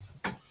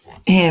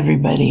Hey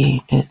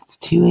everybody, it's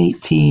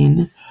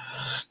 2:18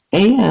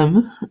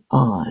 a.m.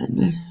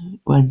 on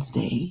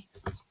Wednesday,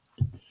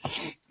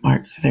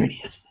 March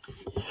 30th.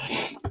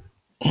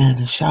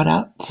 And a shout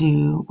out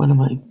to one of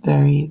my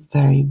very,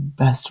 very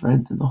best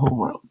friends in the whole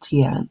world,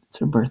 Tian. It's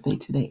her birthday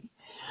today.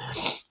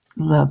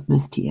 Love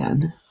Miss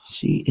Tian.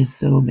 She is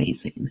so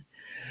amazing.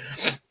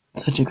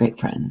 Such a great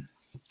friend.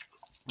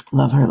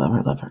 Love her, love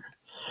her, love her.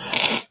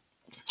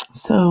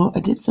 So I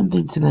did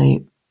something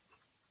tonight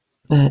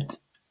that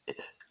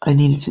I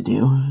needed to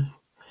do.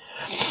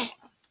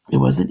 It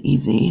wasn't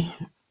easy,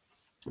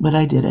 but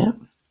I did it.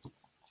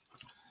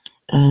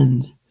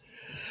 And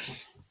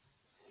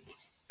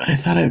I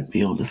thought I'd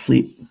be able to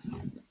sleep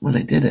when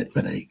I did it,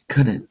 but I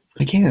couldn't.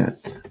 I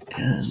can't.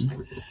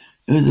 And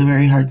it was a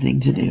very hard thing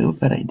to do,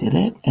 but I did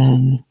it.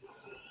 And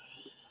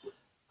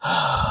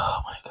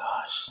oh my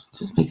gosh, it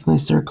just makes my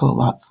circle a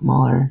lot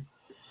smaller.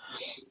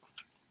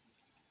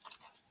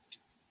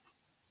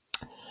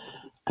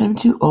 I'm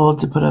too old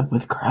to put up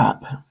with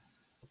crap.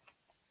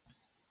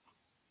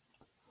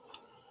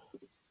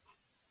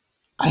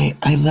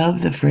 I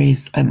love the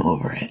phrase, I'm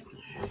over it.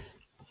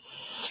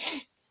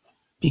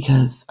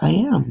 Because I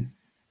am.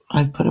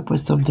 I've put up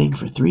with something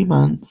for 3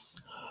 months.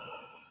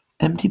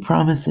 Empty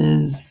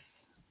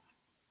promises.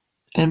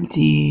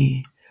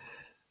 Empty.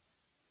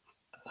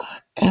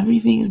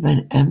 Everything's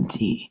been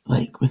empty,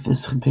 like with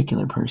this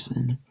particular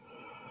person.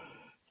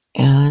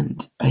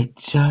 And I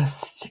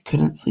just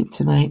couldn't sleep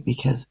tonight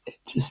because it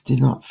just did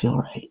not feel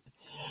right.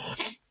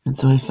 And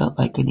so I felt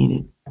like I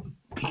needed,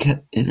 because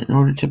in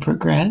order to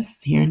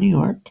progress here in New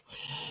York,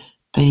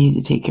 I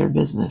needed to take care of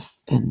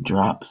business and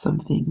drop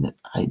something that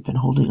I'd been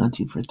holding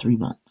onto for 3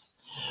 months.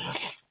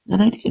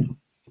 And I did.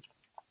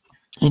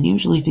 And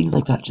usually things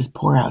like that just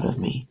pour out of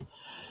me.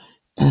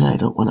 And I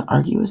don't want to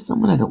argue with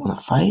someone. I don't want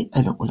to fight.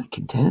 I don't want to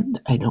contend.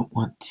 I don't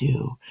want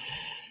to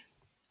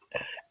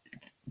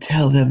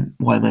tell them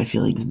why my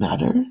feelings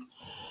matter.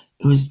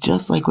 It was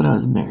just like when I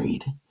was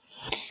married.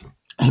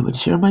 I would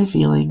share my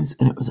feelings,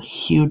 and it was a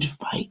huge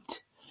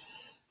fight.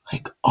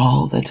 Like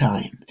all the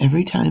time.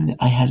 Every time that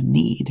I had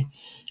need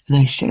and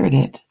I shared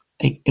it,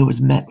 it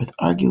was met with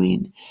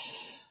arguing,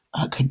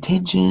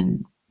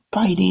 contention,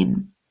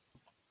 fighting.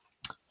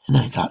 And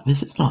I thought,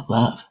 this is not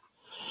love.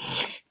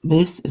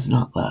 This is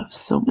not love.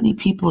 So many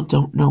people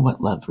don't know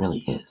what love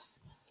really is.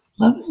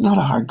 Love is not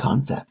a hard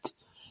concept.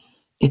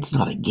 It's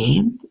not a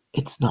game.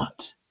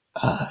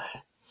 Uh,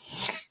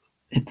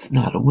 it's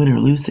not a win or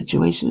lose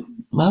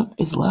situation. Love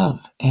is love.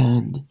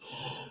 And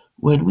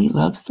when we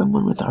love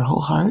someone with our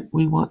whole heart,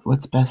 we want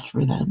what's best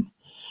for them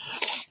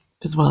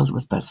as well as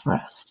what's best for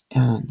us.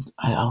 And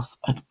I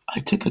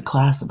took a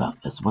class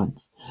about this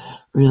once,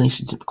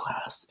 relationship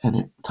class, and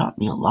it taught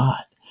me a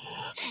lot.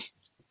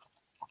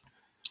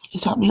 It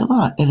taught me a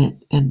lot,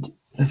 and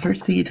the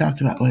first thing he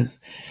talked about was,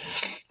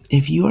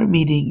 if you are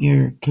meeting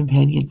your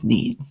companion's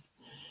needs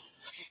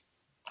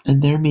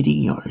and they're meeting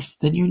yours,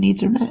 then your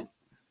needs are met.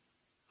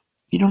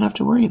 You don't have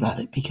to worry about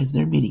it because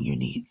they're meeting your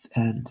needs.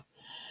 And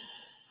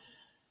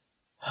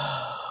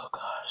oh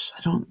gosh,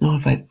 I don't know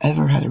if I've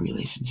ever had a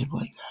relationship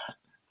like that.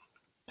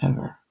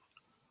 Ever.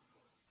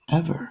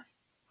 Ever.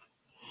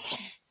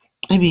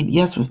 I mean,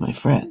 yes, with my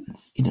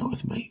friends,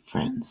 with my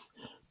friends,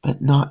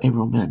 but not a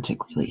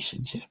romantic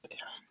relationship.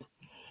 And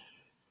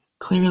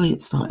clearly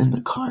it's not in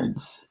the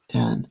cards.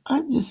 And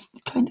I'm just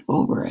kind of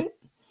over it.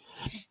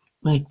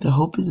 Like, the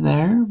hope is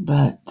there,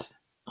 but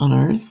on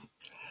earth.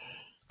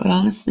 But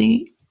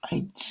honestly,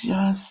 it's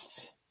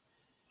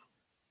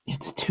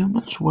too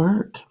much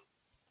work.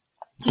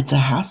 It's a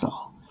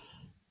hassle.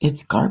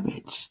 It's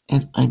garbage.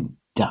 And I'm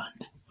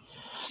done.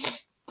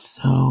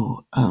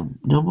 So,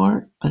 no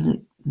more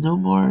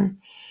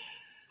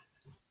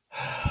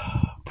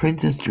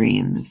princess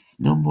dreams.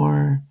 No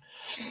more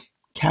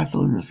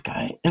castle in the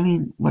sky. I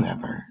mean,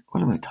 whatever.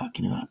 What am I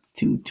talking about? It's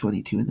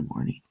 2:22 in the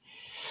morning.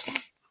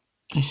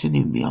 I shouldn't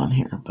even be on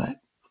here,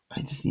 but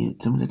I just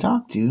needed someone to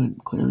talk to,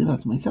 and clearly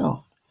that's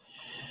myself.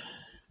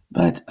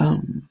 But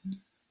I'm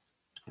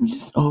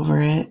just over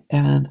it,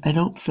 and I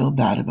don't feel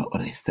bad about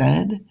what I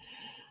said.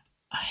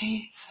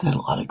 I said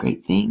a lot of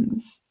great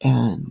things,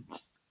 and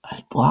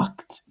I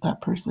blocked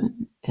that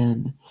person,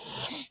 and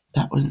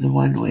that was the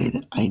one way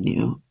that I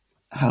knew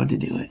how to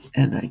do it.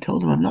 And I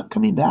told him, I'm not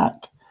coming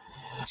back.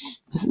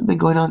 This has been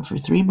going on for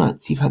 3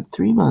 months. You've had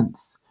 3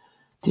 months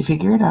to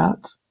figure it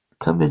out.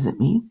 Come visit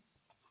me.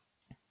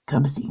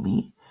 Come see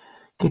me.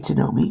 Get to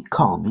know me.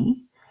 Call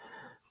me.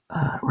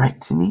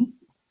 Write to me.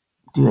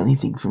 Do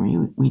anything for me.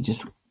 We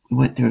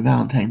went through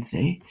Valentine's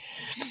Day.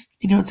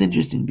 It's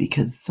interesting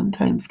because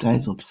sometimes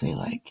guys will say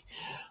like,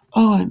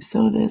 oh, I'm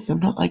so this. I'm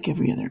not like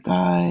every other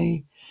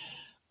guy.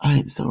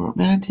 I'm so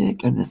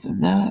romantic. I'm this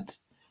and that.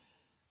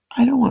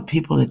 I don't want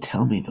people to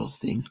tell me those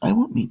things. I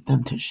want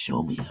them to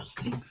show me those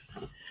things.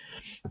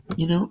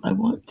 I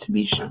want to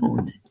be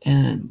shown.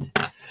 And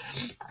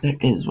there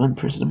is one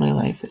person in my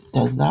life that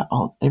does that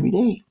every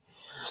day.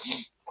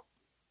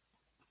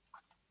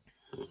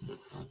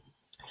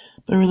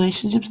 But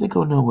relationships that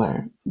go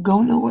nowhere.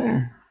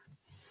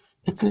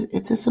 It's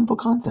a simple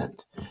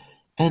concept.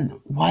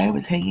 And why I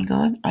was hanging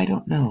on, I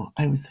don't know.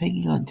 I was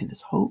hanging on to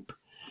this hope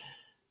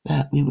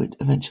that we would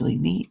eventually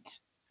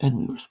meet, and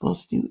we were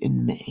supposed to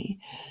in May.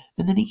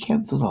 And then he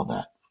canceled all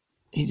that.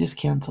 He just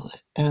canceled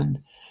it.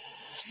 And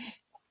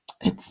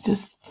it's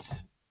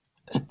just,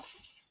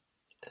 it's,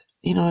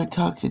 I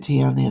talked to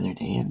Tian the other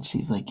day, and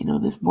she's like,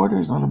 this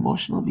borders on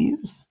emotional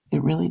abuse.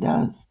 It really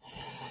does.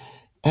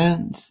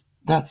 And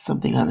that's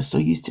something I was so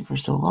used to for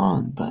so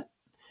long, but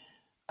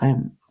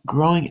I'm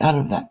growing out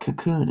of that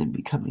cocoon and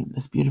becoming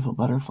this beautiful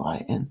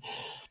butterfly and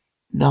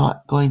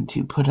not going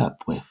to put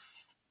up with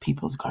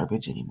people's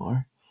garbage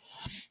anymore,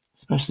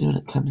 especially when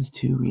it comes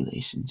to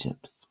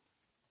relationships,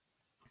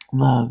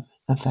 love,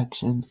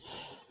 affection.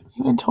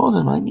 I even told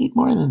him I need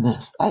more than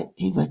this.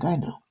 He's like, I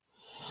know.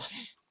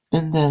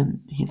 And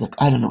then he's like,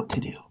 I don't know what to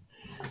do.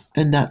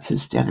 And that's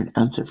his standard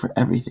answer for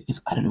everything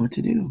is, I don't know what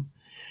to do.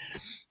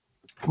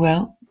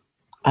 Well,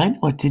 I know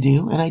what to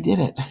do, and I did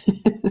it.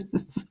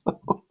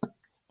 So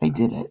I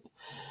did it.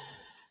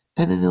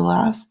 And in the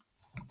last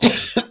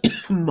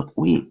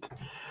week,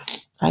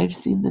 I've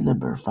seen the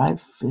number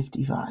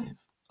 555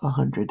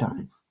 100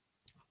 times,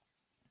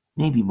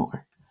 maybe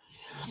more.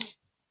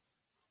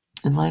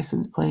 And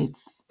license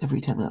plates,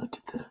 every time I look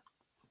at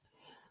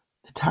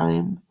the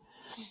time,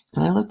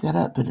 and I looked that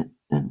up, and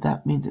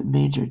that means a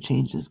major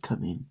change is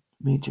coming,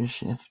 major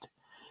shift.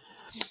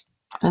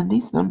 And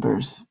these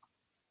numbers,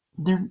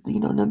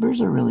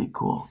 numbers are really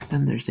cool,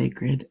 and they're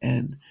sacred,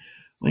 and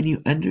when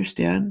you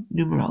understand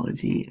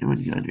numerology, and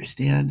when you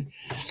understand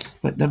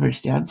what numbers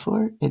stand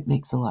for, it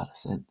makes a lot of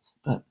sense.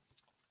 But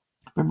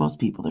for most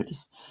people,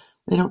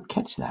 they don't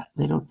catch that.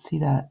 They don't see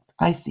that.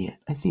 I see it.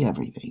 I see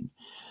everything.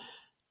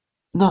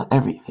 Not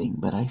everything,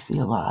 but I see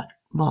a lot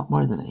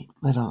more than I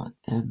let on.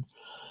 And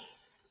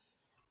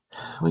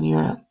when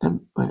you're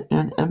an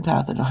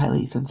empath and a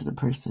highly sensitive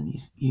person,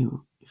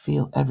 you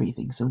feel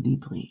everything so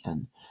deeply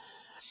and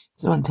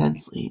so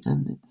intensely,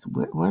 and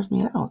it wears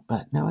me out.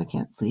 But now I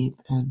can't sleep,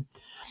 and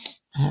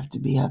I have to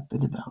be up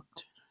in about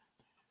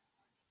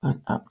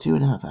up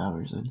 2.5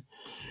 hours, and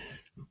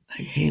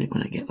I hate it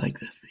when I get like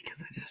this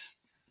because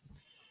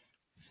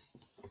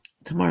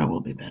tomorrow will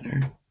be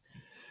better.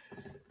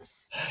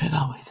 It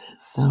always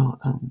is. So,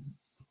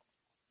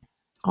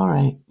 all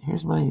right,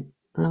 here's my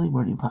early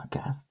morning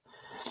podcast.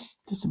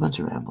 Just a bunch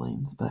of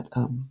ramblings, but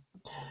I'm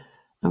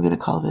gonna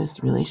call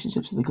this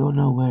 "Relationships That Go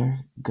Nowhere,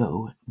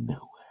 Go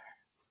Nowhere."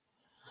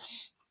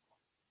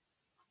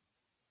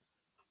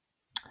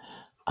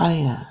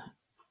 I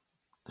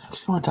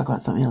actually want to talk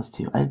about something else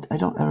too. I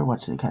don't ever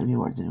watch the Academy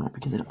Awards anymore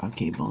because I don't have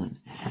cable, and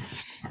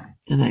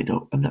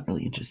I'm not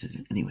really interested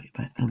in it anyway.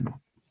 But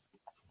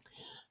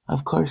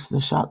of course,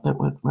 the shot that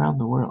went around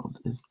the world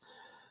is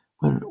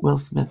when Will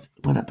Smith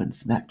went up and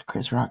smacked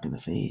Chris Rock in the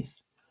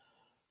face.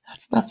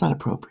 That's not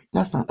appropriate.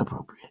 That's not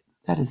appropriate.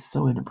 That is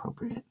so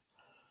inappropriate.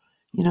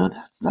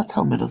 That's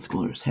how middle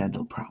schoolers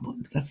handle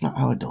problems. That's not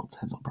how adults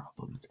handle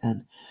problems.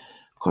 And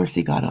of course,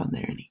 he got on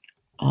there and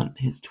on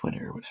his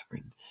Twitter or whatever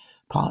and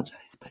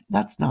apologized. But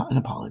that's not an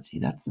apology.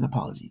 That's an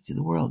apology to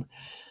the world.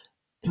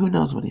 Who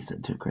knows what he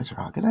said to Chris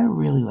Rock? And I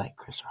really like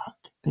Chris Rock.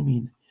 I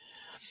mean,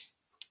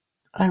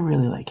 I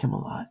really like him a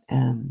lot.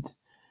 And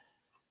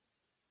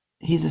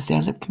he's a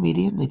stand-up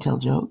comedian. They tell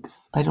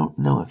jokes. I don't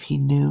know if he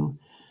knew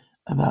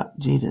about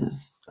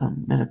Jada's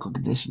medical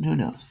condition. Who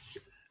knows?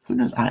 Who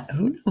knows?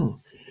 Who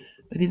knew?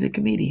 But he's a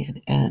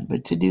comedian.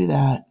 But to do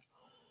that,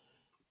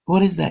 what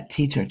does that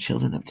teach our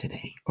children of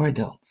today or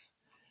adults?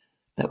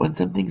 That when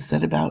something's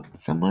said about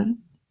someone,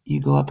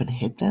 you go up and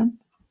hit them?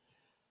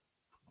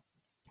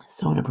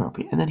 So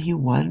inappropriate. And then he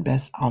won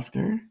Best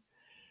Oscar.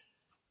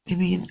 I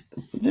mean,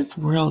 this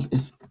world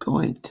is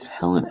going to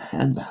hell in a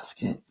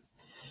handbasket.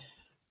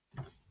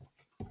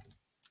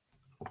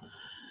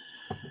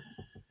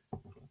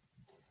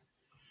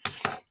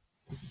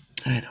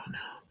 I don't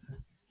know.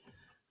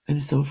 I'm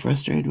so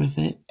frustrated with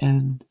it,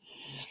 and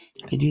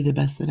I do the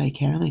best that I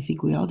can. I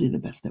think we all do the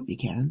best that we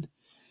can.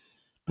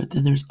 But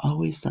then there's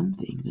always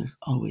something. There's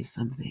always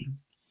something.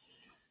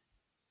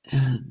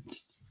 And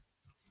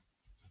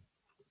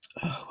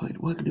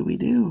what do we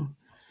do?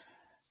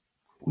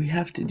 We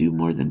have to do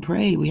more than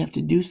pray. We have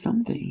to do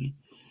something.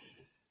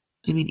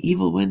 I mean,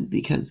 evil wins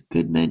because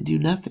good men do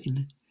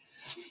nothing.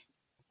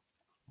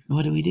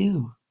 What do we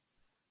do?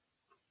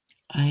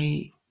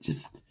 I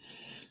just,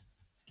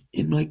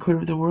 in my corner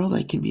of the world,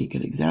 I can be a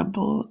good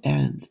example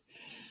and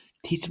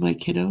teach my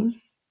kiddos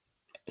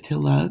to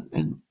love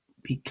and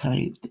be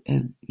kind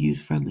and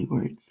use friendly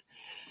words.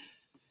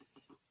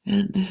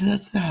 And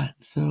that's that.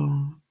 So,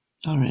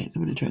 all right,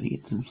 I'm going to try to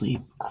get some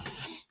sleep. I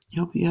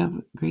hope you have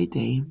a great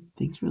day.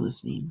 Thanks for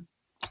listening.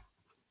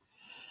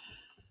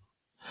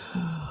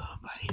 Bye.